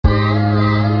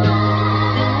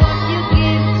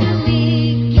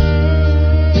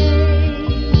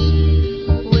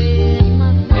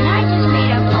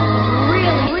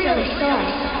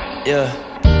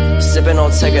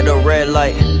don't take it to red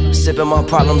light. Sipping my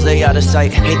problems, they out of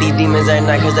sight. Hate these demons at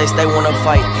night cause they stay wanna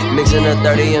fight. Mixing the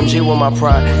 30 mg with my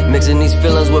pride. Mixing these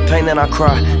feelings with pain and I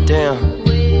cry. Damn,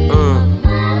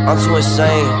 I'm too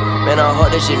insane. Man, I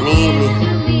hope that you need me.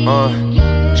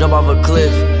 Jump off a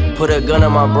cliff, put a gun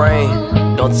in my brain.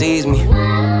 Don't tease me.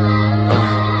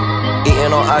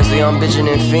 Eating on oxy, I'm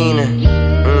bitching and fiending.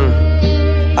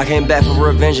 I came back for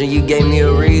revenge and you gave me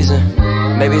a reason.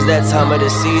 Maybe it's that time of the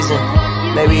season.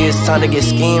 Maybe it's time to get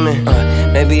scheming.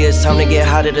 Maybe it's time to get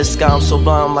hot at the sky. I'm so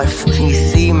blind, I'm like, can you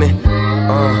see me?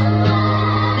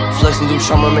 Flexing through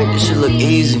trauma, make this shit look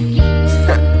easy.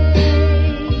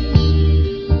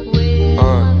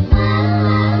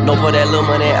 Don't put that little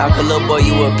money out, cause little boy,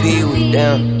 you a peewee,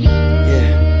 damn.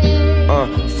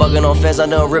 Yeah. Fucking on fence, I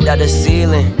done ripped out the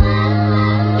ceiling.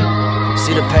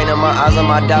 See the pain in my eyes, I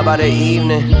might die by the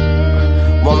evening.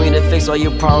 Want me to fix all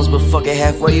your problems, but fuck it,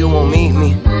 halfway you won't meet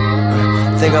me.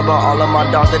 Think about all of my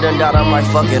dogs that done died, I'm like,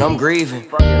 fuck it, I'm grieving.